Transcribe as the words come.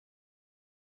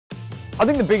I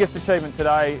think the biggest achievement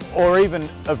today, or even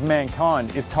of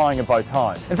mankind, is tying a bow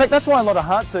tie. In fact, that's why a lot of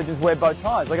heart surgeons wear bow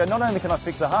ties. They go, not only can I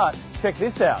fix a heart, check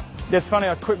this out. Yeah, it's funny,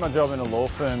 I quit my job in a law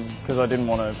firm because I didn't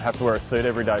want to have to wear a suit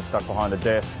every day stuck behind a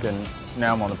desk, and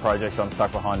now I'm on the project, I'm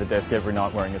stuck behind a desk every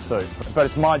night wearing a suit. But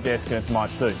it's my desk and it's my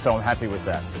suit, so I'm happy with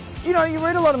that. You know, you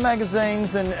read a lot of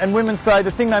magazines and women say the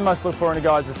thing they most look for in a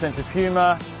guy is a sense of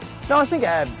humour. No, I think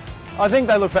abs. I think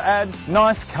they look for abs,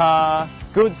 nice car,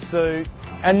 good suit,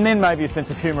 and then maybe a sense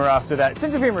of humour after that.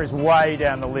 Sense of humour is way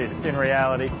down the list in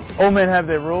reality. All men have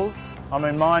their rules. I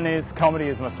mean, mine is comedy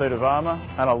is my suit of armour,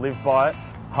 and I live by it.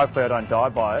 Hopefully I don't die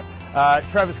by it.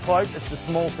 Travis Cloke, it's the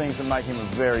small things that make him a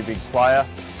very big player.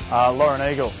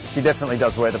 Lauryn Eagle, she definitely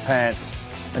does wear the pants.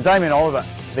 And Damien,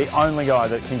 the only guy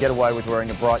that can get away with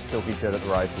wearing a bright silky shirt at the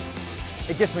races.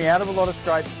 It gets me out of a lot of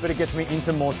scrapes, but it gets me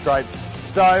into more scrapes.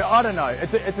 So I don't know,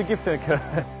 it's a gift and a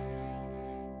curse.